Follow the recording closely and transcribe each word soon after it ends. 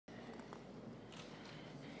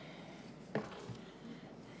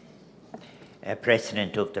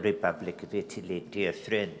President of the Republic of Italy, dear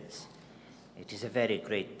friends, it is a very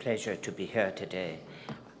great pleasure to be here today.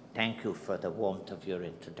 Thank you for the warmth of your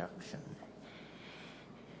introduction.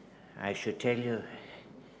 I should tell you,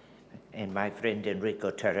 and my friend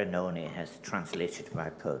Enrico Terranoni has translated my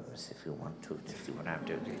poems, if you want to see what I'm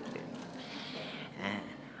doing.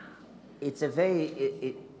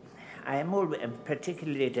 I'm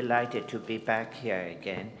particularly delighted to be back here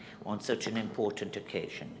again on such an important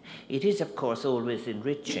occasion. It is, of course, always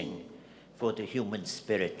enriching for the human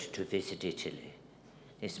spirit to visit Italy,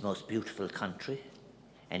 this most beautiful country,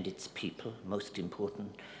 and its people, most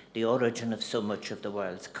important, the origin of so much of the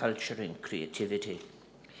world's culture and creativity,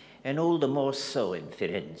 and all the more so in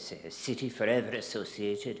Firenze, a city forever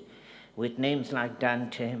associated with names like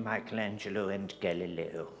Dante, Michelangelo, and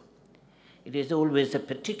Galileo. It is always a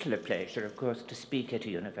particular pleasure, of course, to speak at a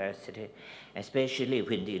university, especially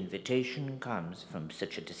when the invitation comes from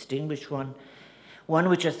such a distinguished one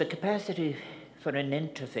which has the capacity for an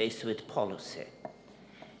interface with policy.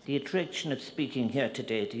 The attraction of speaking here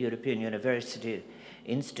today at the European University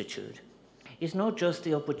Institute is not just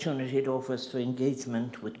the opportunity it offers for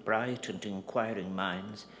engagement with bright and inquiring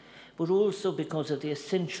minds, but also because of the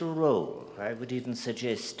essential role, I would even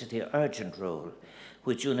suggest the urgent role,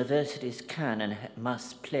 which universities can and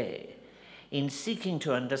must play in seeking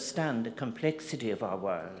to understand the complexity of our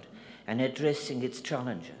world and addressing its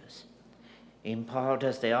challenges, empowered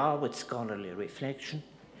as they are with scholarly reflection,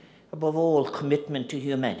 above all commitment to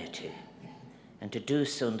humanity, and to do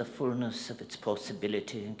so in the fullness of its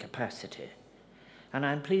possibility and capacity. And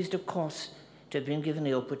I'm pleased, of course, to have been given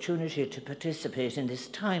the opportunity to participate in this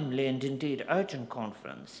timely and indeed urgent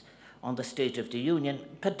conference on the State of the Union,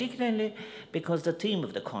 particularly because the theme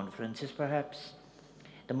of the conference is perhaps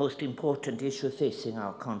the most important issue facing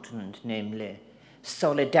our continent, namely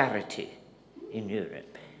solidarity in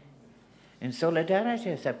Europe. And solidarity,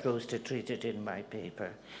 as I propose to treat it in my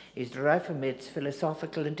paper, is derived from its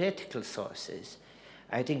philosophical and ethical sources.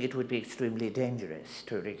 I think it would be extremely dangerous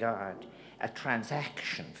to regard a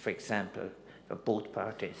transaction, for example, of both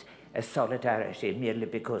parties as solidarity merely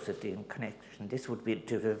because of the connection. This would be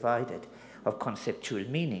to divide it of conceptual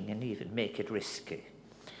meaning and even make it risky.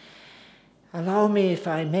 Allow me, if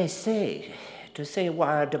I may say, to say a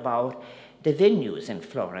word about the venues in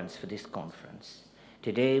Florence for this conference.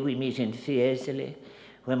 Today we meet in Fiesole,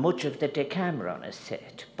 where much of the Decameron is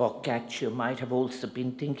set. Boccaccio might have also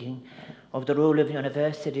been thinking of the role of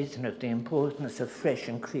universities and of the importance of fresh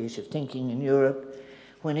and creative thinking in Europe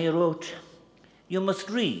when he wrote, "You must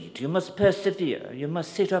read, you must persevere, you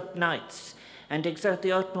must sit up nights and exert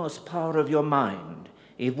the utmost power of your mind.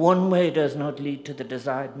 If one way does not lead to the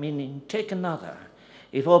desired meaning, take another.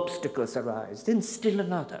 If obstacles arise, then still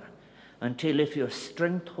another, until if your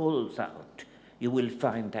strength holds out, you will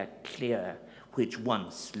find that clear which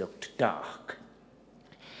once looked dark."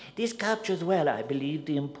 This captures well, I believe,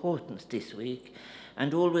 the importance this week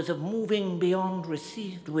and always of moving beyond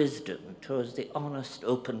received wisdom towards the honest,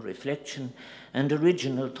 open reflection and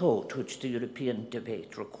original thought which the European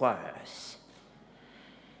debate requires.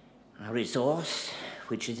 A resource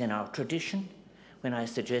which is in our tradition when I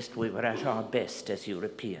suggest we were at our best as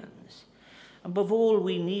Europeans. Above all,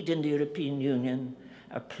 we need in the European Union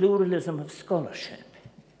a pluralism of scholarship,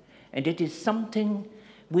 and it is something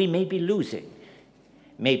we may be losing.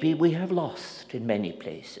 Maybe we have lost in many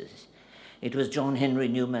places. It was John Henry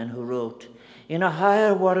Newman who wrote, "In a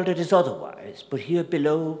higher world it is otherwise, but here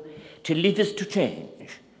below, to live is to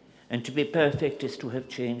change, and to be perfect is to have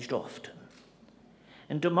changed often."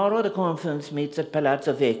 And tomorrow the conference meets at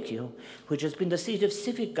Palazzo Vecchio, which has been the seat of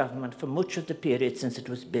civic government for much of the period since it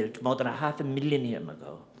was built more than half a millennium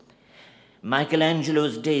ago.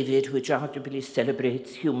 Michelangelo's David, which arguably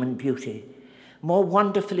celebrates human beauty more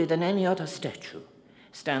wonderfully than any other statue,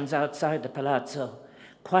 stands outside the palazzo,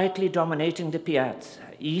 quietly dominating the piazza,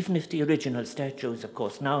 even if the original statue is, of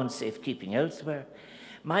course, now in safekeeping elsewhere.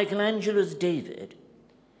 Michelangelo's David,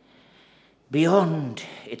 beyond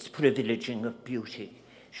its privileging of beauty,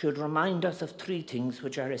 should remind us of three things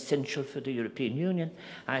which are essential for the European Union,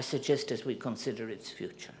 I suggest, as we consider its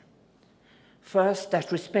future. First,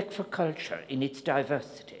 that respect for culture in its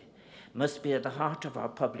diversity must be at the heart of our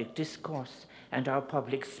public discourse and our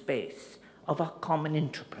public space, of our common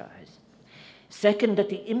enterprise. Second, that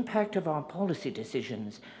the impact of our policy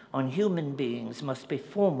decisions on human beings must be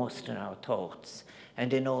foremost in our thoughts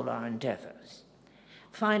and in all our endeavors.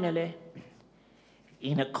 Finally,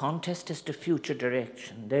 in a contest as to future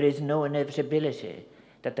direction, there is no inevitability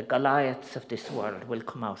that the Goliaths of this world will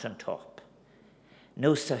come out on top.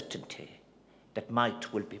 No certainty that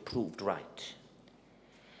might will be proved right.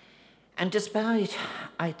 And despite,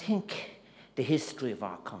 I think, the history of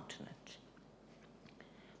our continent.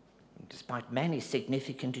 Despite many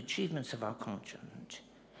significant achievements of our continent,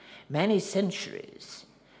 many centuries,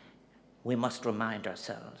 we must remind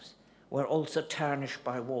ourselves, were also tarnished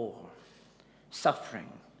by war,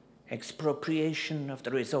 suffering, expropriation of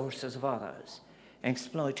the resources of others,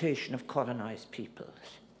 exploitation of colonized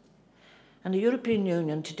peoples. And the European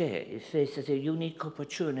Union today faces a unique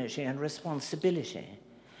opportunity and responsibility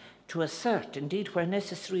to assert, indeed where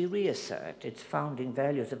necessary reassert, its founding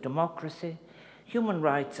values of democracy, human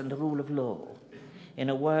rights and the rule of law, in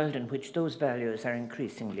a world in which those values are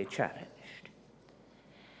increasingly challenged.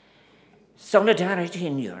 Solidarity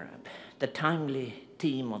in Europe, the timely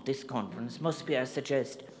theme of this conference, must be, I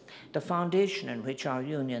suggest, the foundation in which our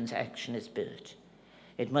union's action is built.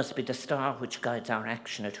 It must be the star which guides our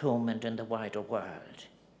action at home and in the wider world.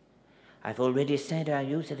 I've already said I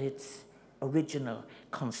use it its original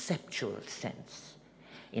conceptual sense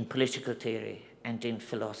in political theory and in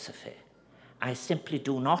philosophy. I simply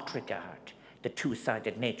do not regard the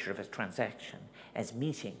two-sided nature of a transaction as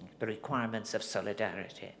meeting the requirements of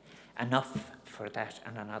solidarity. Enough for that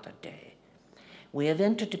on another day. We have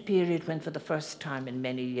entered a period when, for the first time in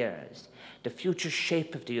many years, the future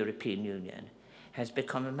shape of the European Union has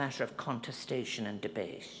become a matter of contestation and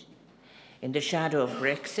debate. In the shadow of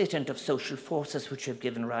Brexit and of social forces which have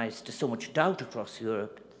given rise to so much doubt across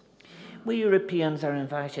Europe, we Europeans are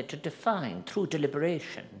invited to define, through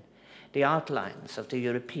deliberation, the outlines of the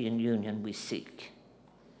European Union we seek.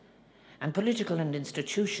 And political and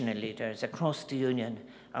institutional leaders across the Union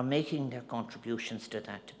are making their contributions to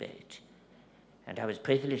that debate. And I was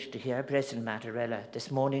privileged to hear President Mattarella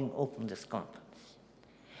this morning open this conference.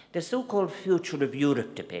 The so-called Future of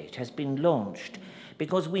Europe debate has been launched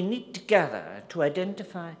because we need together to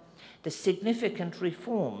identify the significant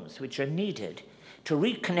reforms which are needed to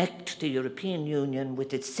reconnect the European Union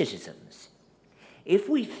with its citizens. If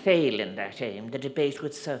we fail in that aim, the debate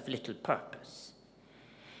would serve little purpose.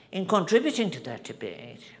 In contributing to that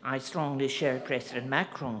debate, I strongly share President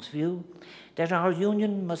Macron's view that our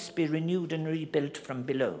union must be renewed and rebuilt from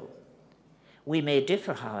below. We may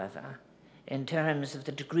differ, however, in terms of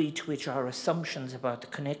the degree to which our assumptions about the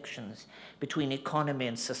connections between economy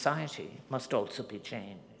and society must also be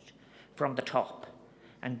changed, from the top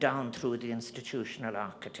and down through the institutional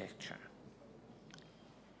architecture.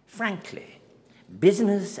 Frankly,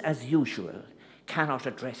 business as usual cannot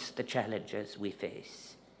address the challenges we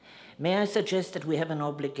face. May I suggest that we have an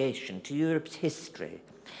obligation to Europe's history,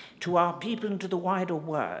 to our people and to the wider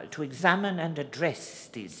world, to examine and address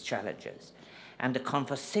these challenges, and the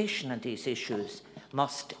conversation on these issues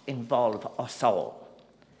must involve us all.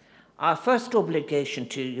 Our first obligation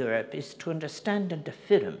to Europe is to understand and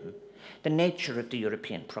affirm the nature of the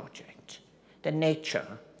European project, the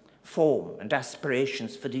nature, form, and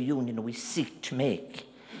aspirations for the union we seek to make,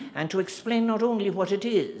 and to explain not only what it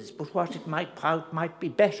is, but what it how it might be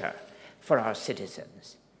better for our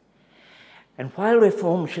citizens. And while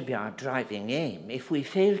reform should be our driving aim, if we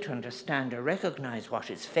fail to understand or recognize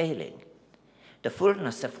what is failing, the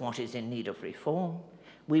fullness of what is in need of reform,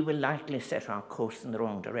 we will likely set our course in the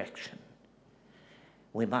wrong direction.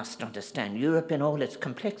 We must understand Europe in all its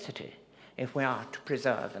complexity if we are to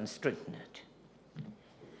preserve and strengthen it.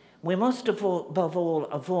 We must, above all,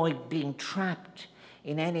 avoid being trapped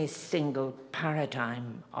in any single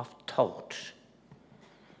paradigm of thought.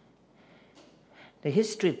 The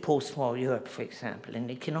history of post-war Europe, for example,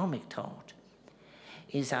 in economic thought,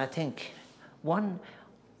 is, I think, one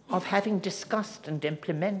of having discussed and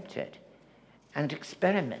implemented and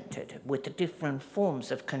experimented with the different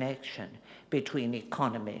forms of connection between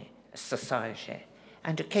economy, society,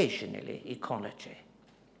 and occasionally ecology.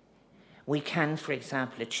 We can, for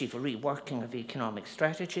example, achieve a reworking of economic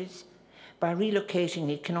strategies by relocating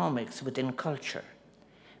economics within culture,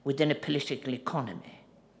 within a political economy.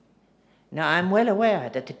 Now, I'm well aware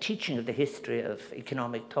that the teaching of the history of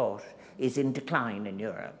economic thought is in decline in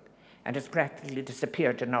Europe and has practically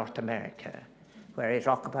disappeared in North America, where it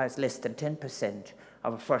occupies less than 10%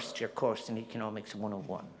 of a first-year course in Economics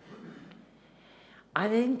 101. I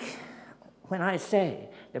think when I say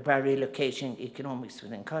that by relocating economics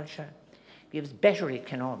within culture gives better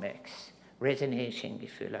economics, resonating,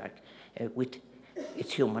 if you like, with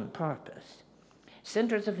its human purpose.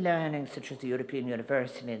 Centres of learning, such as the European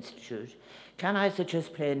University Institute, can, I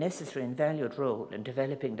suggest, play a necessary and valued role in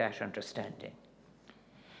developing that understanding.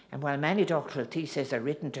 And while many doctoral theses are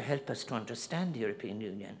written to help us to understand the European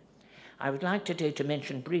Union, I would like today to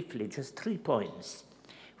mention briefly just 3 points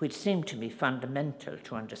which seem to me fundamental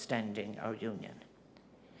to understanding our union.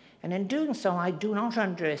 And in doing so, I do not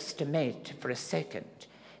underestimate for a second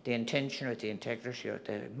the intention or the integrity or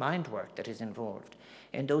the mind work that is involved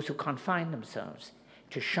in those who confine themselves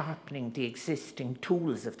to sharpening the existing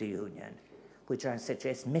tools of the Union, which I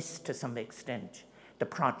suggest miss to some extent the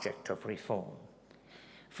project of reform.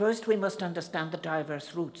 First, we must understand the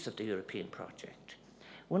diverse roots of the European project.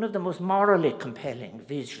 One of the most morally compelling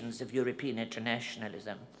visions of European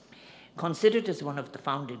internationalism, considered as one of the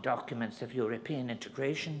founding documents of European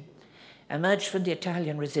integration, emerged from the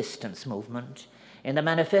Italian resistance movement in the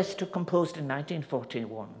manifesto composed in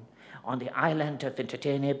 1941 on the island of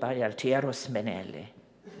Ventotene by Altiero Spinelli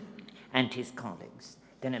and his colleagues,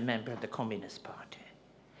 then a member of the Communist Party.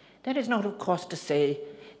 That is not, of course, to say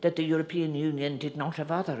that the European Union did not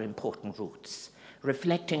have other important roots,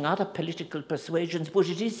 reflecting other political persuasions, but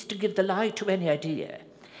it is to give the lie to any idea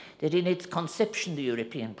that in its conception the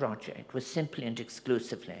European project was simply and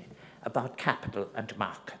exclusively about capital and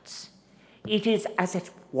markets. It is at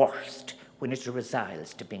its worst when it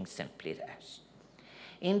resiles to being simply that.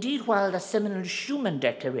 Indeed, while the seminal Schuman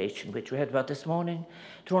Declaration, which we heard about this morning,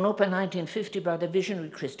 drawn up in 1950 by the visionary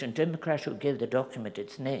Christian Democrat who gave the document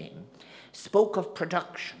its name, spoke of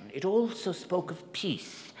production, it also spoke of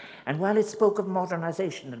peace. And while it spoke of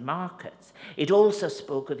modernization and markets, it also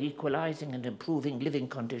spoke of equalizing and improving living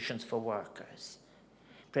conditions for workers.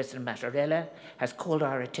 President Mattarella has called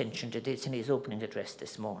our attention to this in his opening address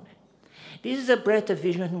this morning. This is a breadth of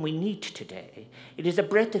vision we need today. It is a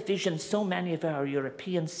breadth of vision so many of our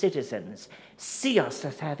European citizens see us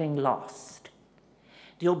as having lost.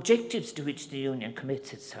 The objectives to which the Union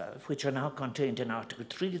commits itself, which are now contained in Article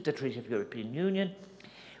 3 of the Treaty of European Union,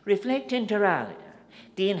 reflect inter alia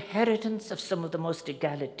the inheritance of some of the most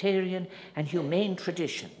egalitarian and humane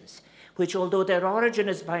traditions, which, although their origin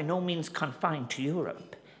is by no means confined to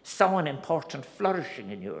Europe, saw an important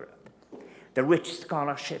flourishing in Europe. The rich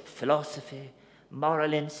scholarship, philosophy,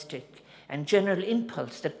 moral instinct, and general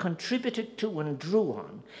impulse that contributed to and drew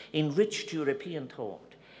on enriched European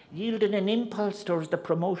thought yielded an impulse towards the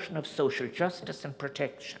promotion of social justice and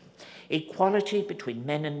protection, equality between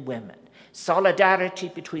men and women, solidarity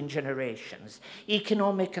between generations,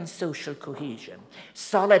 economic and social cohesion,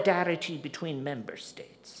 solidarity between member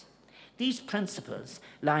states. These principles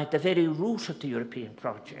lie at the very root of the European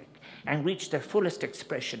project and reach their fullest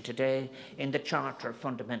expression today in the Charter of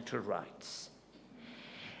Fundamental Rights.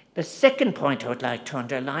 The second point I would like to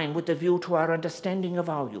underline, with a view to our understanding of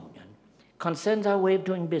our Union, concerns our way of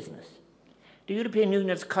doing business. The European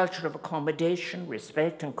Union's culture of accommodation,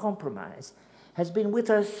 respect, and compromise has been with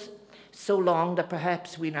us so long that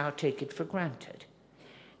perhaps we now take it for granted.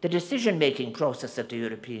 The decision-making process of the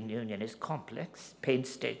European Union is complex,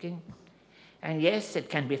 painstaking, and yes, it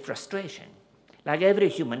can be frustrating. Like every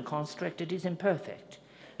human construct, it is imperfect.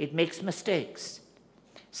 It makes mistakes,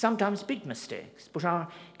 sometimes big mistakes, but our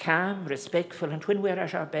calm, respectful, and when we're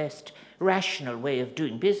at our best, rational way of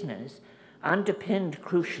doing business, underpinned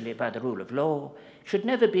crucially by the rule of law, should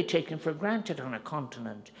never be taken for granted on a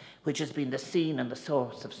continent which has been the scene and the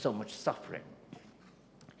source of so much suffering.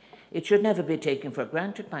 It should never be taken for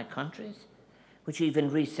granted by countries which even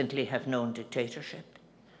recently have known dictatorship,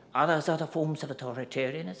 others other forms of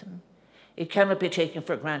authoritarianism. It cannot be taken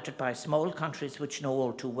for granted by small countries which know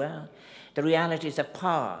all too well the realities of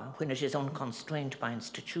power when it is unconstrained by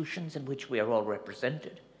institutions in which we are all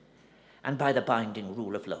represented and by the binding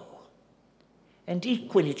rule of law. And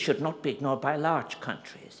equally, it should not be ignored by large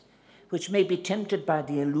countries, which may be tempted by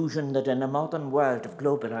the illusion that in a modern world of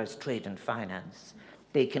globalized trade and finance,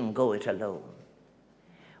 they can go it alone.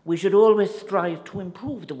 We should always strive to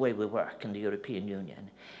improve the way we work in the European Union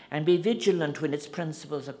and be vigilant when its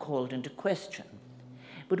principles are called into question.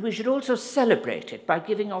 But we should also celebrate it by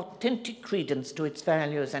giving authentic credence to its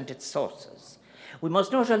values and its sources. We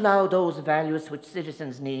must not allow those values which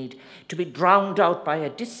citizens need to be drowned out by a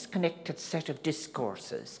disconnected set of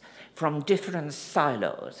discourses from different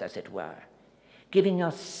silos, as it were, giving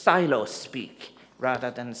us silo speak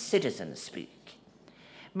rather than citizen speak.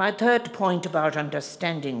 My third point about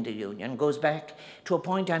understanding the Union goes back to a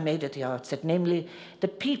point I made at the outset, namely,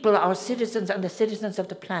 that people, our citizens and the citizens of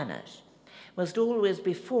the planet, must always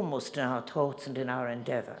be foremost in our thoughts and in our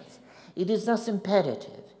endeavors. It is thus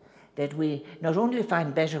imperative that we not only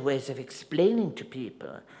find better ways of explaining to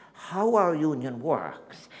people how our union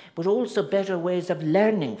works, but also better ways of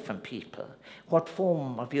learning from people what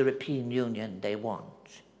form of European Union they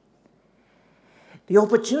want. The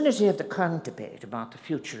opportunity of the current debate about the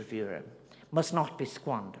future of Europe must not be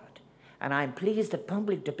squandered, and I'm pleased that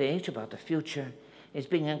public debate about the future is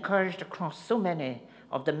being encouraged across so many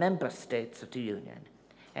of the member states of the Union.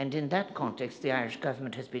 And in that context, the Irish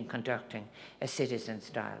government has been conducting a citizens'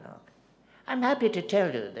 dialogue. I'm happy to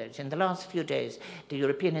tell you that in the last few days, the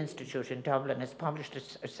European Institute in Dublin has published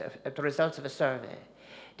the results of a survey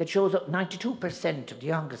that shows that 92% of the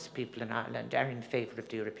youngest people in Ireland are in favour of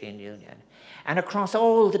the European Union. And across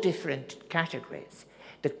all the different categories,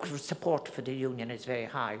 the support for the Union is very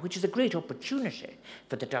high, which is a great opportunity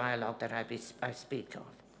for the dialogue that I speak of.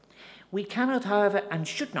 We cannot, however, and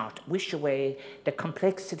should not wish away the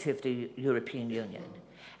complexity of the European Union,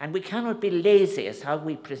 and we cannot be lazy as how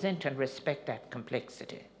we present and respect that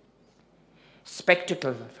complexity.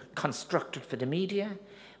 Spectacle constructed for the media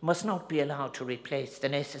must not be allowed to replace the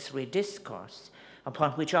necessary discourse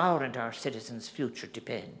upon which our and our citizens' future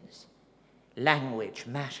depends. Language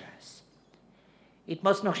matters. It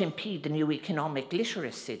must not impede the new economic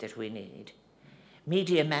literacy that we need.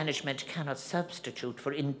 Media management cannot substitute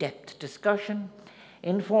for in-depth discussion,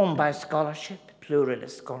 informed by scholarship,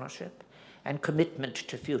 pluralist scholarship, and commitment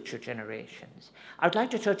to future generations. I'd like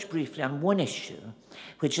to touch briefly on one issue,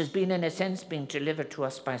 which has been, in a sense, being delivered to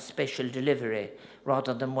us by special delivery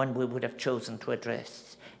rather than one we would have chosen to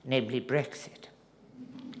address, namely Brexit.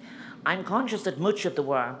 I'm conscious that much of the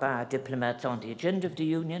work by our diplomats on the agenda of the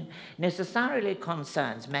Union necessarily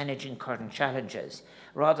concerns managing current challenges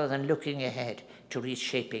rather than looking ahead to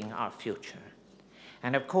reshaping our future.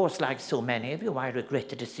 And of course, like so many of you, I regret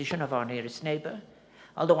the decision of our nearest neighbour,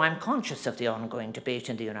 although I'm conscious of the ongoing debate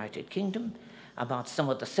in the United Kingdom about some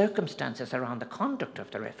of the circumstances around the conduct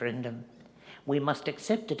of the referendum. We must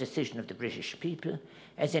accept the decision of the British people,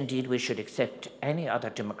 as indeed we should accept any other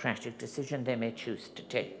democratic decision they may choose to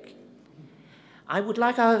take. I would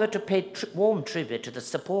like, however, to pay warm tribute to the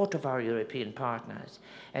support of our European partners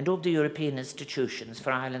and of the European institutions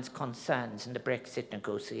for Ireland's concerns in the Brexit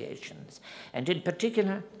negotiations, and in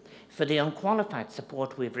particular for the unqualified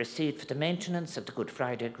support we've received for the maintenance of the Good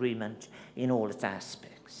Friday Agreement in all its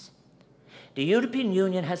aspects. The European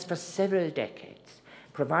Union has for several decades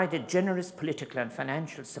provided generous political and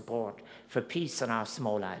financial support for peace on our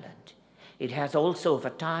small island. It has also, over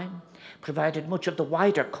time, provided much of the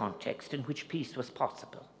wider context in which peace was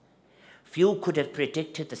possible. Few could have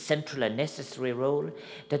predicted the central and necessary role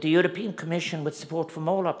that the European Commission, with support from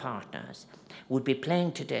all our partners, would be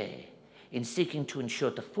playing today in seeking to ensure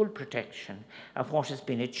the full protection of what has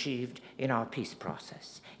been achieved in our peace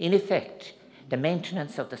process. In effect, the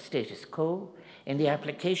maintenance of the status quo in the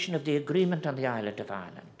application of the agreement on the island of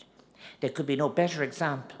Ireland. There could be no better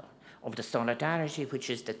example of the solidarity which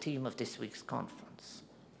is the theme of this week's conference.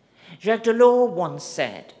 Jacques Delors once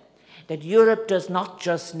said that Europe does not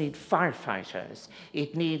just need firefighters,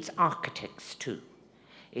 it needs architects too.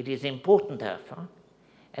 It is important, therefore,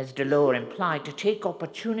 as Delors implied, to take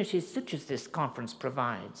opportunities such as this conference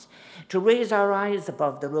provides, to raise our eyes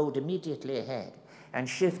above the road immediately ahead and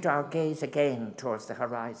shift our gaze again towards the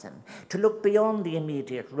horizon, to look beyond the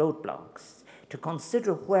immediate roadblocks, to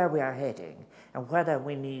consider where we are heading and whether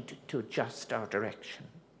we need to adjust our direction.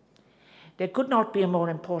 There could not be a more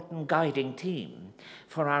important guiding theme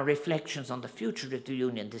for our reflections on the future of the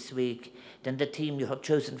Union this week than the theme you have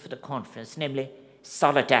chosen for the conference, namely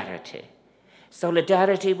solidarity.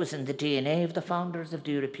 Solidarity was in the DNA of the founders of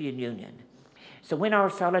the European Union. So when our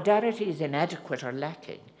solidarity is inadequate or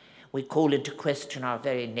lacking, we call into question our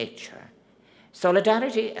very nature.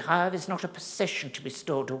 Solidarity, however, is not a possession to be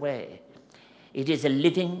stored away. It is a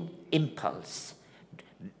living impulse,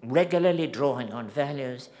 regularly drawing on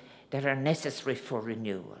values that are necessary for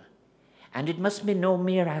renewal. And it must be no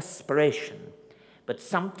mere aspiration, but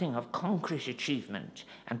something of concrete achievement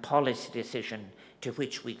and policy decision to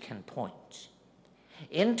which we can point.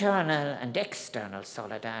 Internal and external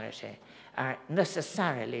solidarity are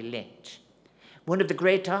necessarily linked. One of the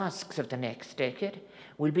great tasks of the next decade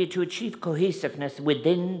will be to achieve cohesiveness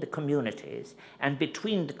within the communities and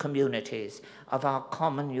between the communities of our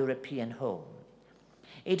common European home.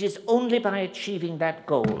 It is only by achieving that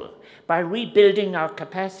goal, by rebuilding our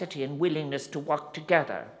capacity and willingness to work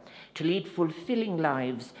together, to lead fulfilling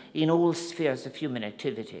lives in all spheres of human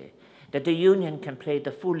activity, that the Union can play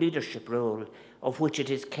the full leadership role of which it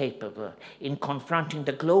is capable in confronting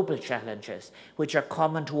the global challenges which are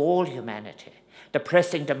common to all humanity, the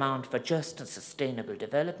pressing demand for just and sustainable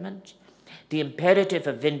development, the imperative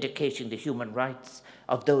of vindicating the human rights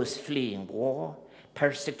of those fleeing war,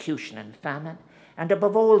 persecution and famine, and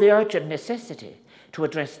above all the urgent necessity to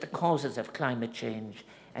address the causes of climate change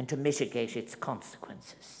and to mitigate its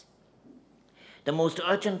consequences. The most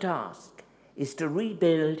urgent task is to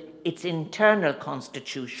rebuild its internal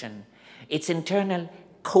constitution, its internal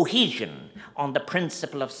cohesion on the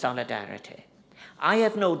principle of solidarity. I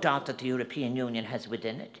have no doubt that the European Union has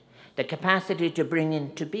within it the capacity to bring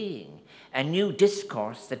into being a new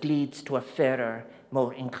discourse that leads to a fairer,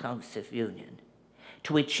 more inclusive union.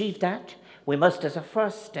 To achieve that, we must, as a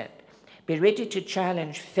first step, be ready to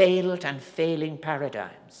challenge failed and failing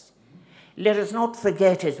paradigms. Let us not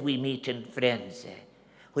forget as we meet in Firenze,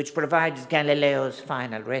 which provides Galileo's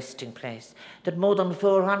final resting place, that more than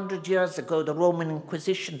 400 years ago the Roman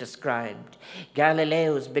Inquisition described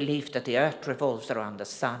Galileo's belief that the earth revolves around the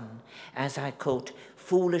sun as, I quote,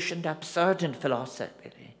 foolish and absurd in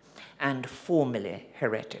philosophy and formally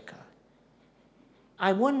heretical.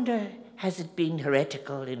 I wonder, has it been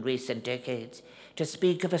heretical in recent decades to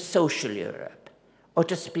speak of a social Europe or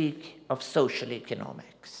to speak of social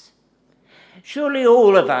economics? Surely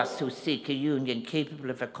all of us who seek a union capable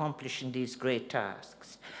of accomplishing these great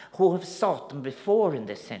tasks, who have sought them before in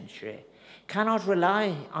this century, cannot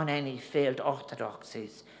rely on any failed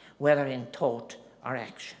orthodoxies, whether in thought or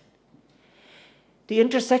action. The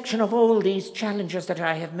intersection of all these challenges that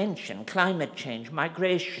I have mentioned, climate change,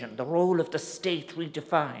 migration, the role of the state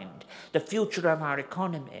redefined, the future of our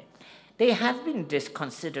economy, they have been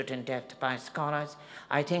considered in depth by scholars.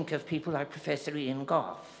 I think of people like Professor Ian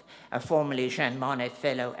Goff, a formerly Jean Monnet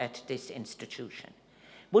Fellow at this institution.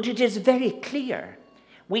 But it is very clear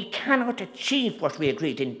we cannot achieve what we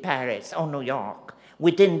agreed in Paris or New York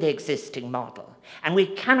within the existing model, and we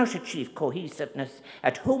cannot achieve cohesiveness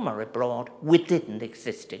at home or abroad within the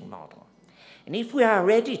existing model. And if we are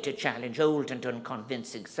ready to challenge old and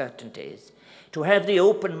unconvincing certainties, to have the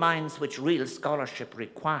open minds which real scholarship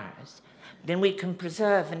requires, then we can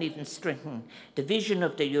preserve and even strengthen the vision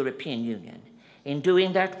of the European Union. In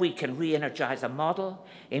doing that, we can re-energize a model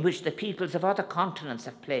in which the peoples of other continents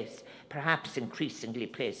have placed, perhaps increasingly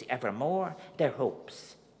place ever more, their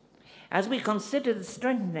hopes. As we consider the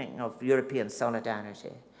strengthening of European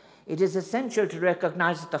solidarity, it is essential to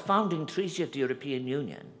recognize that the founding treaty of the European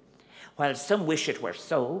Union, while some wish it were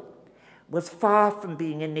so, was far from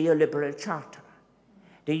being a neoliberal charter.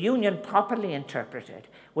 The Union, properly interpreted,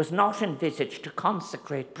 was not envisaged to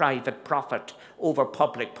consecrate private profit over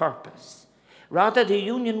public purpose. Rather, the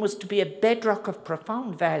Union was to be a bedrock of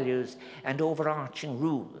profound values and overarching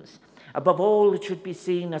rules. Above all, it should be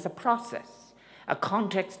seen as a process, a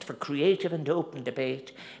context for creative and open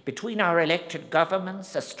debate between our elected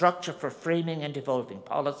governments, a structure for framing and evolving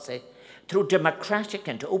policy, through democratic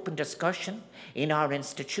and open discussion in our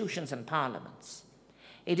institutions and parliaments.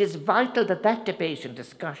 It is vital that that debate and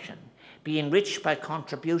discussion be enriched by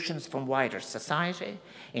contributions from wider society,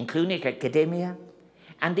 including academia,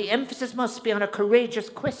 and the emphasis must be on a courageous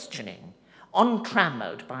questioning,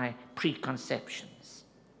 untrammeled by preconceptions.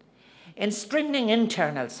 In strengthening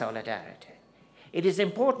internal solidarity, it is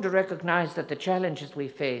important to recognize that the challenges we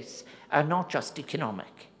face are not just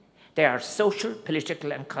economic. They are social,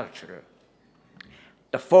 political, and cultural.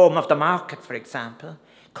 The form of the market, for example,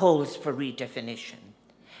 calls for redefinition.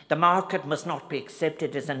 The market must not be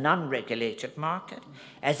accepted as a non-regulated market,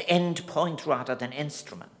 as end point rather than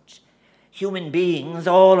instrument. Human beings,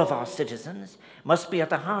 all of our citizens, must be at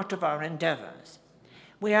the heart of our endeavors.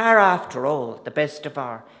 We are, after all, the best of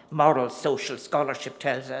our moral social scholarship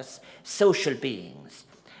tells us, social beings,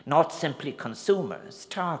 not simply consumers,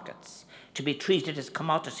 targets, to be treated as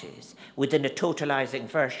commodities within a totalizing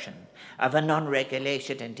version of a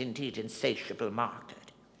non-regulated and indeed insatiable market.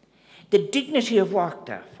 The dignity of work,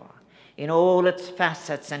 therefore, in all its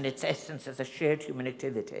facets and its essence as a shared human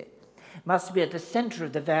activity, must be at the center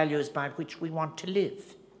of the values by which we want to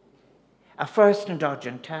live. A first and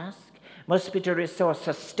urgent task must be to restore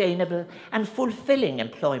sustainable and fulfilling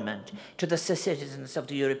employment to the citizens of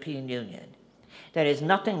the European Union. There is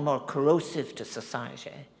nothing more corrosive to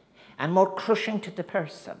society and more crushing to the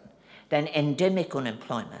person than endemic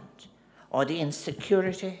unemployment or the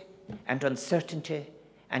insecurity and uncertainty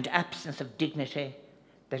and absence of dignity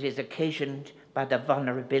that is occasioned by the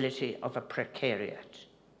vulnerability of a precariat.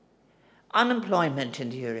 Unemployment in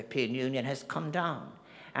the European Union has come down,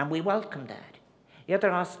 and we welcome that. Yet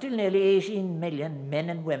there are still nearly 18 million men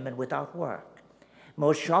and women without work.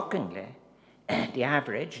 Most shockingly, the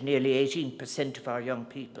average, nearly 18% of our young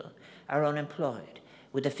people are unemployed,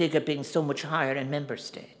 with the figure being so much higher in member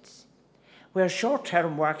states. Where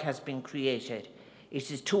short-term work has been created, it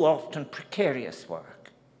is too often precarious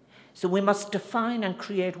work. So we must define and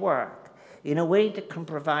create work in a way that can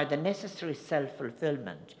provide the necessary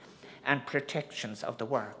self-fulfillment and protections of the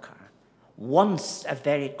worker. Once a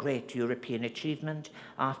very great European achievement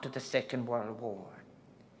after the Second World War.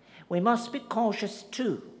 We must be cautious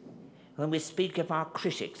too when we speak of our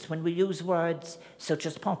critics, when we use words such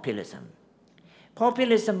as populism.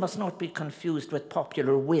 Populism must not be confused with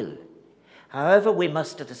popular will. However, we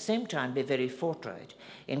must at the same time be very forthright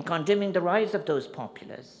in condemning the rise of those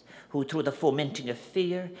populists who, through the fomenting of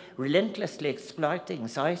fear, relentlessly exploit the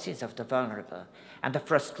anxieties of the vulnerable and the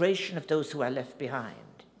frustration of those who are left behind.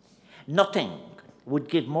 Nothing would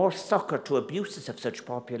give more succor to abuses of such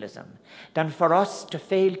populism than for us to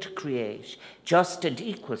fail to create just and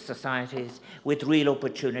equal societies with real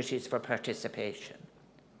opportunities for participation.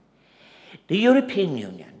 The European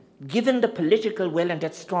Union, given the political will and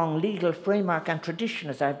its strong legal framework and tradition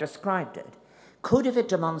as I've described it, could, if it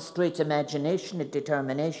demonstrates imagination and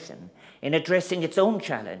determination in addressing its own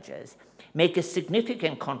challenges, make a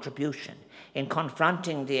significant contribution in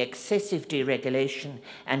confronting the excessive deregulation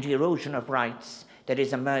and erosion of rights that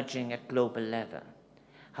is emerging at global level.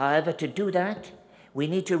 However, to do that, we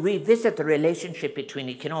need to revisit the relationship between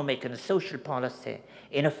economic and social policy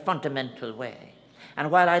in a fundamental way. And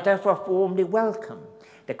while I therefore warmly welcome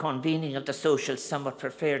the convening of the Social Summit for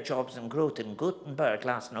Fair Jobs and Growth in Gothenburg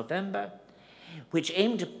last November, which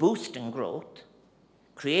aimed at boosting growth,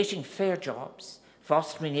 creating fair jobs,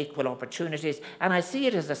 fostering equal opportunities, and I see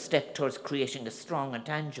it as a step towards creating a strong and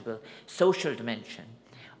tangible social dimension.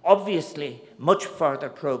 Obviously, much further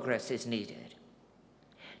progress is needed.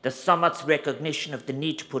 The summit's recognition of the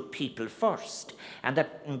need to put people first and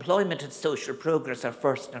that employment and social progress are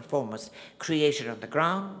first and foremost created on the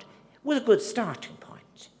ground was a good starting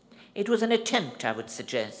point. It was an attempt, I would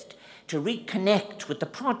suggest, to reconnect with the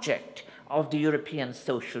project of the European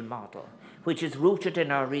social model, which is rooted in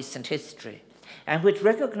our recent history and which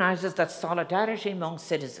recognizes that solidarity among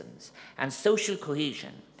citizens and social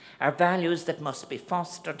cohesion are values that must be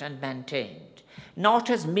fostered and maintained, not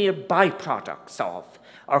as mere byproducts of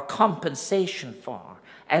or compensation for,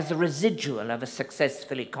 as a residual of a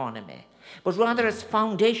successful economy, but rather as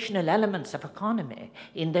foundational elements of economy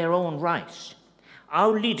in their own right.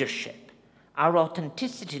 Our leadership, our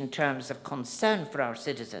authenticity in terms of concern for our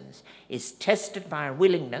citizens is tested by our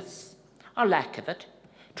willingness, or lack of it,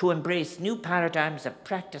 to embrace new paradigms of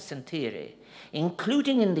practice and theory,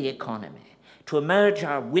 including in the economy, to emerge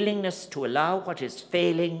our willingness to allow what is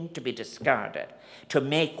failing to be discarded, to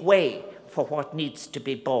make way for what needs to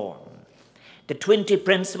be born. The 20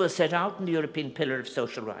 principles set out in the European Pillar of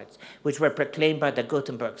Social Rights, which were proclaimed by the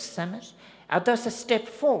Gothenburg Summit, are thus a step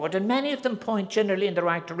forward, and many of them point generally in the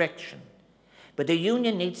right direction. But the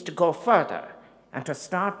Union needs to go further and to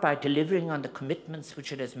start by delivering on the commitments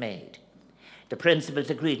which it has made. The principles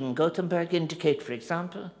agreed in Gothenburg indicate, for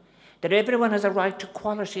example, that everyone has a right to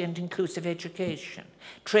quality and inclusive education,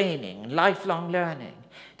 training, lifelong learning,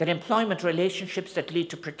 that employment relationships that lead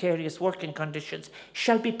to precarious working conditions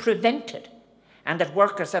shall be prevented, and that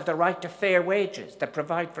workers have the right to fair wages that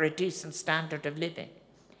provide for a decent standard of living.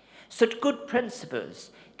 Such good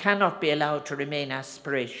principles cannot be allowed to remain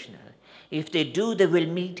aspirational. If they do, they will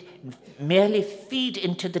merely feed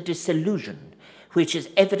into the disillusion which is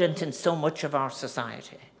evident in so much of our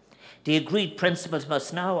society. The agreed principles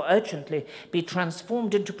must now urgently be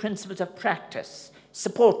transformed into principles of practice,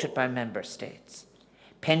 supported by member states.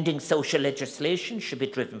 Pending social legislation should be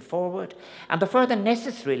driven forward, and the further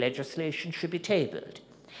necessary legislation should be tabled.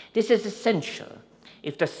 This is essential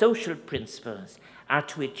if the social principles are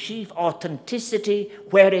to achieve authenticity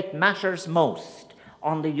where it matters most,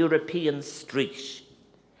 on the European street.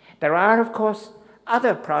 There are, of course,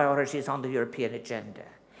 other priorities on the European agenda.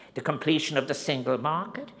 The completion of the single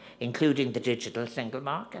market, including the digital single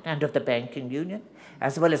market, and of the banking union,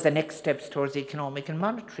 as well as the next steps towards economic and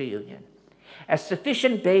monetary union. A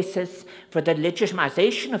sufficient basis for the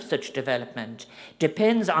legitimization of such development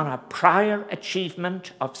depends on a prior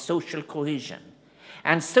achievement of social cohesion,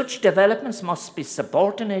 and such developments must be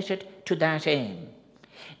subordinated to that aim.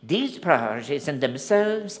 These priorities in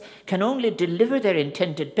themselves can only deliver their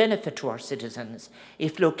intended benefit to our citizens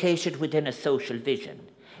if located within a social vision.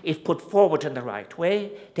 If put forward in the right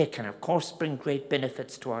way, they can of course bring great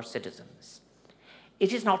benefits to our citizens.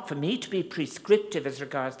 It is not for me to be prescriptive as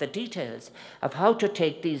regards the details of how to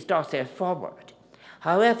take these dossiers forward.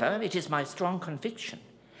 However, it is my strong conviction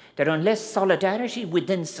that unless solidarity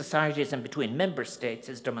within societies and between member states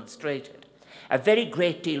is demonstrated, a very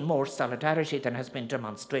great deal more solidarity than has been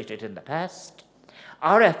demonstrated in the past,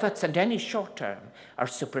 our efforts and any short-term or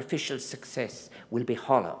superficial success will be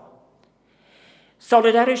hollow.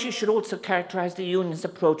 Solidarity should also characterize the Union's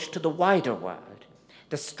approach to the wider world.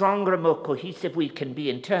 The stronger and more cohesive we can be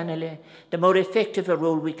internally, the more effective a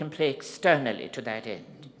role we can play externally to that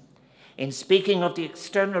end. In speaking of the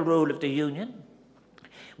external role of the Union,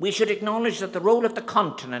 we should acknowledge that the role of the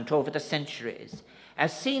continent over the centuries,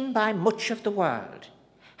 as seen by much of the world,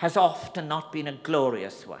 has often not been a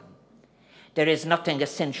glorious one. There is nothing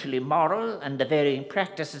essentially moral in the varying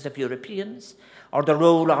practices of Europeans or the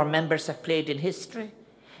role our members have played in history.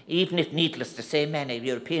 even if, needless to say, many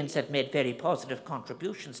Europeans have made very positive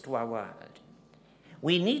contributions to our world.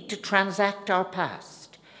 We need to transact our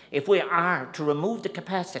past if we are to remove the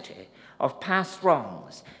capacity of past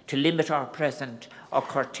wrongs to limit our present or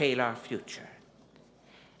curtail our future.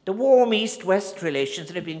 The warm East-West relations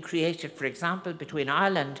that have been created, for example, between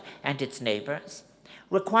Ireland and its neighbours,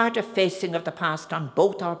 required a facing of the past on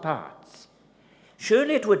both our parts.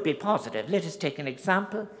 Surely it would be positive. Let us take an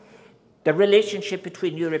example, the relationship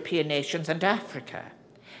between European nations and Africa,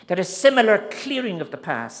 that a similar clearing of the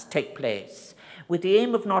past take place with the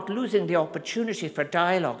aim of not losing the opportunity for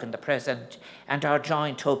dialogue in the present and our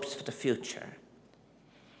joint hopes for the future.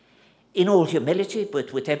 In all humility,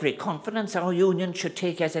 but with every confidence, our union should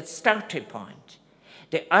take as its starting point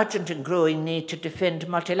the urgent and growing need to defend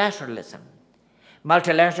multilateralism.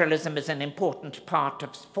 Multilateralism is an important part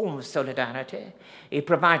of form of solidarity. It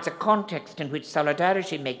provides a context in which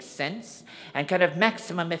solidarity makes sense and can have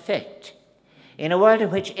maximum effect. In a world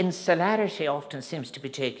in which insularity often seems to be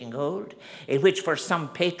taking hold, in which for some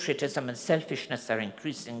patriotism and selfishness are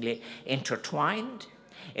increasingly intertwined,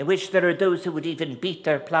 in which there are those who would even beat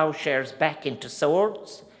their plowshares back into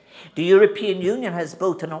swords, the European Union has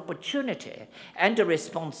both an opportunity and a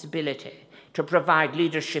responsibility to provide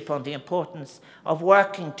leadership on the importance of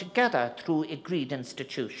working together through agreed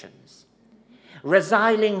institutions,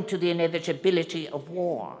 resigning to the inevitability of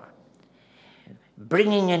war,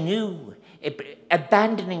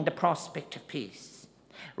 abandoning the prospect of peace,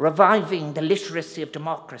 reviving the literacy of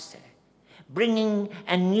democracy, bringing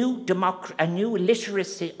a new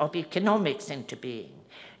literacy of economics into being.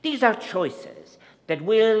 These are choices that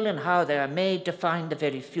will and how they are made define the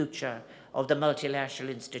very future of the multilateral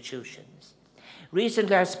institutions.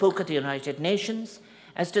 Recently, I spoke at the United Nations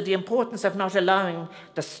as to the importance of not allowing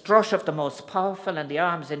the strut of the most powerful and the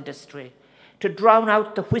arms industry to drown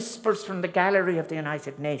out the whispers from the gallery of the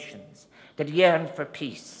United Nations that yearn for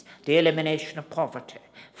peace, the elimination of poverty,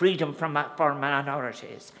 freedom for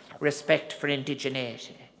minorities, respect for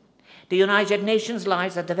indigeneity. The United Nations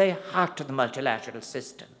lies at the very heart of the multilateral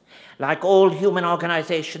system. Like all human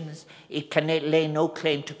organizations, it can lay no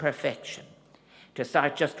claim to perfection. To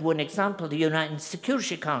cite just one example, the United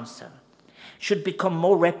Security Council should become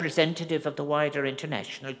more representative of the wider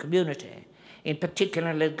international community, in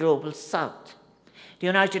particular the global south. The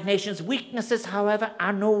United Nations' weaknesses, however,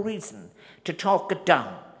 are no reason to talk it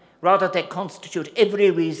down. Rather, they constitute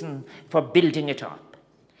every reason for building it up.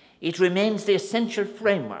 It remains the essential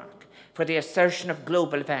framework for the assertion of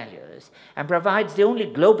global values and provides the only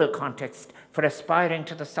global context for aspiring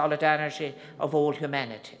to the solidarity of all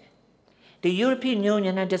humanity. The European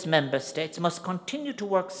Union and its member states must continue to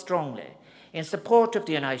work strongly in support of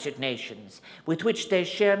the United Nations, with which they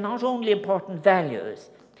share not only important values,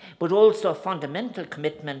 but also a fundamental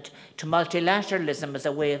commitment to multilateralism as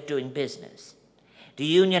a way of doing business. The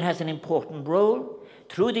Union has an important role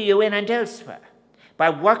through the UN and elsewhere by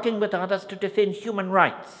working with others to defend human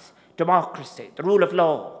rights, democracy, the rule of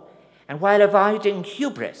law, and while avoiding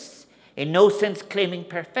hubris, in no sense claiming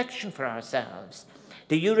perfection for ourselves,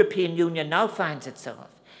 the European Union now finds itself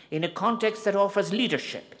in a context that offers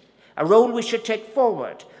leadership, a role we should take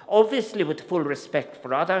forward, obviously with full respect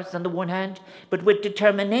for others on the one hand, but with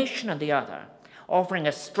determination on the other, offering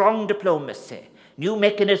a strong diplomacy, new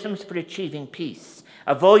mechanisms for achieving peace,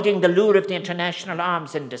 avoiding the lure of the international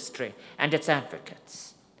arms industry and its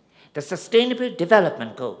advocates. The Sustainable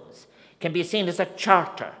Development Goals can be seen as a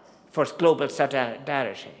charter for global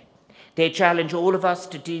solidarity. They challenge all of us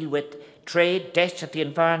to deal with trade, debt of the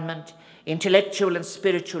environment, intellectual and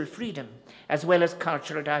spiritual freedom, as well as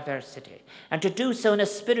cultural diversity, and to do so in a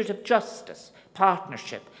spirit of justice,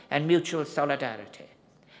 partnership, and mutual solidarity.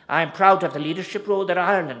 I am proud of the leadership role that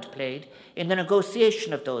Ireland played in the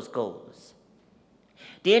negotiation of those goals.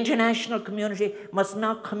 The international community must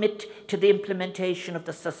now commit to the implementation of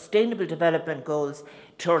the Sustainable Development Goals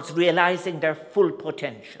towards realizing their full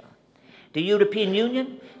potential. The European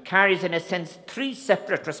Union carries, in a sense, three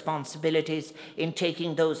separate responsibilities in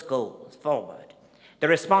taking those goals forward. The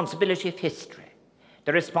responsibility of history,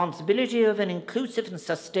 the responsibility of an inclusive and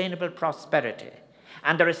sustainable prosperity,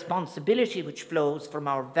 and the responsibility which flows from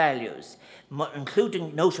our values,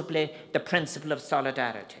 including notably the principle of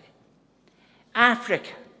solidarity.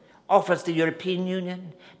 Africa offers the European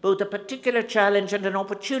Union both a particular challenge and an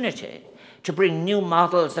opportunity to bring new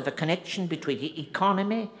models of a connection between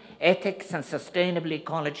economy, ethics, and sustainable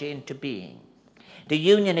ecology into being. The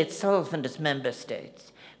Union itself and its member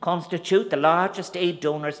states constitute the largest aid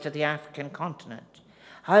donors to the African continent.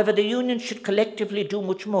 However, the Union should collectively do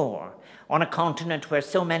much more on a continent where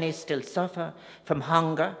so many still suffer from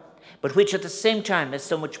hunger, but which at the same time has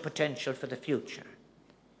so much potential for the future.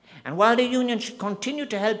 And while the Union should continue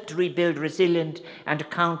to help to rebuild resilient and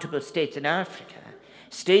accountable states in Africa,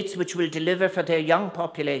 states which will deliver for their young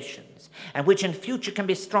populations and which in future can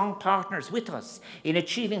be strong partners with us in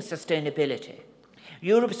achieving sustainability,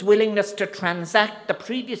 Europe's willingness to transact the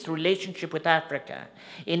previous relationship with Africa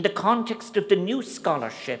in the context of the new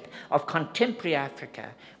scholarship of contemporary Africa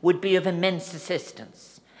would be of immense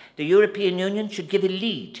assistance. The European Union should give a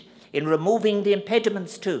lead in removing the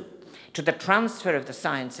impediments to the transfer of the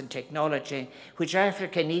science and technology which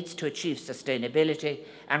Africa needs to achieve sustainability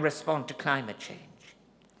and respond to climate change.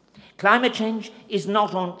 Climate change is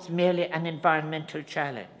not merely an environmental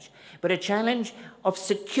challenge, but a challenge of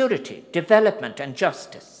security, development, and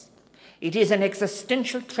justice. It is an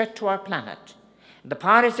existential threat to our planet. The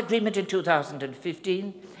Paris Agreement in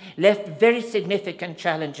 2015 left very significant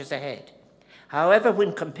challenges ahead. However,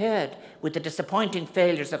 when compared with the disappointing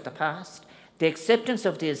failures of the past, the acceptance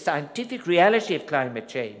of the scientific reality of climate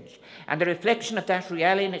change and the reflection of that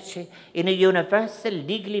reality in a universal,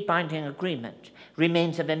 legally binding agreement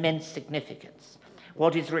remains of immense significance.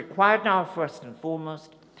 What is required now, first and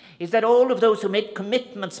foremost, is that all of those who make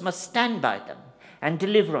commitments must stand by them and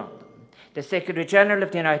deliver on them. The Secretary General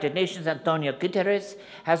of the United Nations, Antonio Guterres,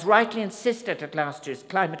 has rightly insisted at last year's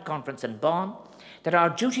climate conference in Bonn that our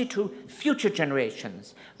duty to future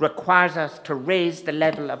generations requires us to raise the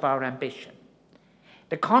level of our ambition.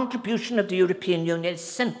 The contribution of the European Union is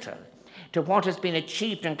central to what has been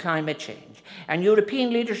achieved in climate change, and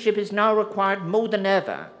European leadership is now required more than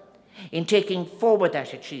ever in taking forward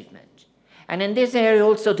that achievement. And in this area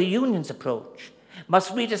also the Union's approach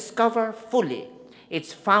must rediscover fully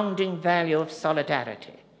its founding value of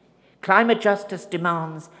solidarity. Climate justice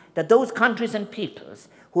demands that those countries and peoples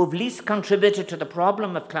who have least contributed to the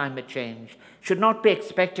problem of climate change should not be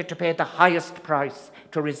expected to pay the highest price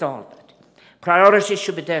to resolve it. Priority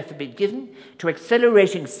should therefore be given to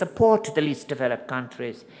accelerating support to the least developed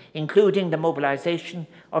countries, including the mobilization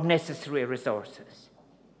of necessary resources.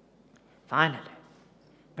 Finally,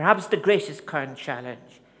 perhaps the greatest current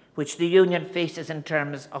challenge which the Union faces in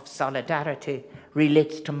terms of solidarity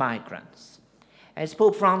relates to migrants. As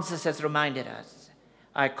Pope Francis has reminded us,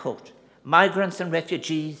 I quote, "Migrants and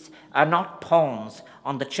refugees are not pawns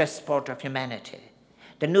on the chessboard of humanity.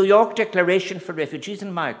 The New York Declaration for Refugees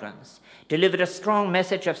and Migrants delivered a strong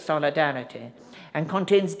message of solidarity and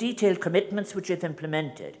contains detailed commitments which, if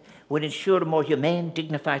implemented, would ensure a more humane,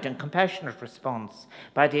 dignified and compassionate response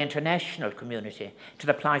by the international community to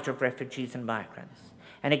the plight of refugees and migrants.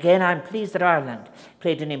 And again, I'm pleased that Ireland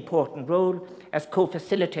played an important role as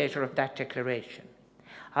co-facilitator of that declaration.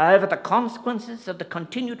 However, the consequences of the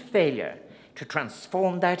continued failure to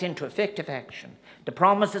transform that into effective action, the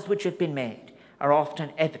promises which have been made, are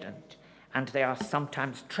often evident, and they are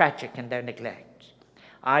sometimes tragic in their neglect.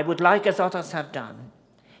 I would like, as others have done,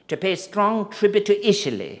 to pay strong tribute to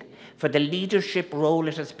Italy for the leadership role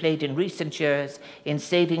it has played in recent years in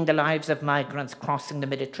saving the lives of migrants crossing the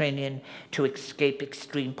Mediterranean to escape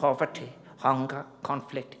extreme poverty, hunger,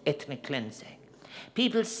 conflict, ethnic cleansing.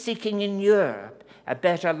 People seeking in Europe a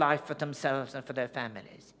better life for themselves and for their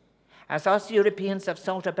families, as us Europeans have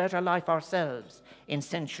sought a better life ourselves in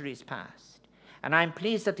centuries past. And I'm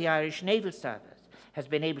pleased that the Irish Naval Service has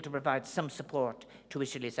been able to provide some support to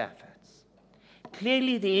Italy's efforts.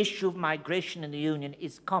 Clearly, the issue of migration in the Union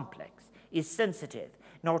is complex, is sensitive,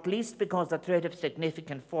 not least because the threat of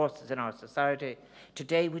significant forces in our society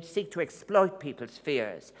today which seek to exploit people's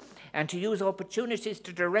fears and to use opportunities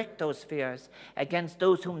to direct those fears against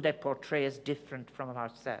those whom they portray as different from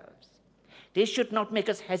ourselves. This should not make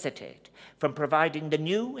us hesitate from providing the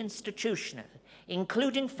new institutional,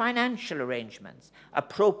 including financial arrangements,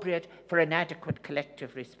 appropriate for an adequate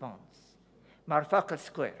collective response. Marfakal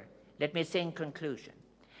Square, let me say in conclusion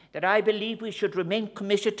that I believe we should remain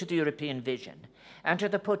committed to the European vision and to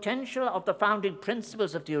the potential of the founding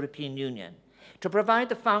principles of the European Union to provide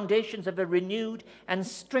the foundations of a renewed and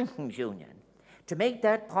strengthened union. To make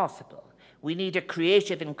that possible, we need a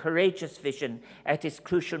creative and courageous vision at this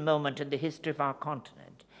crucial moment in the history of our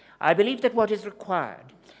continent. I believe that what is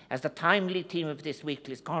required, as the timely theme of this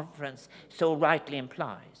weekly conference so rightly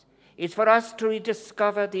implies, is for us to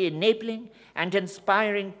rediscover the enabling and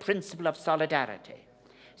inspiring principle of solidarity.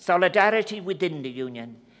 Solidarity within the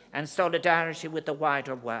Union and solidarity with the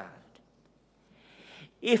wider world.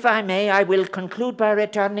 If I may, I will conclude by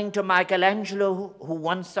returning to Michelangelo, who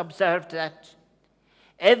once observed that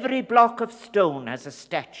every block of stone has a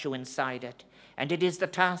statue inside it, and it is the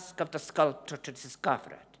task of the sculptor to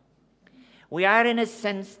discover it. We are, in a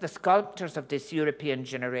sense, the sculptors of this European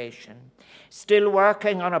generation, still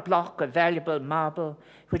working on a block of valuable marble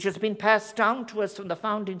which has been passed down to us from the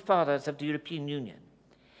founding fathers of the European Union.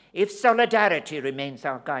 If solidarity remains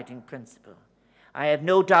our guiding principle, I have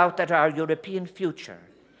no doubt that our European future,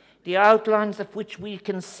 the outlines of which we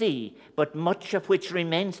can see, but much of which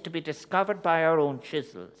remains to be discovered by our own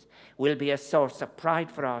chisels, will be a source of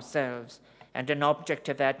pride for ourselves and an object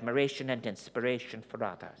of admiration and inspiration for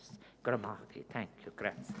others. Gromagi, thank you,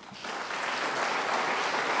 grazie.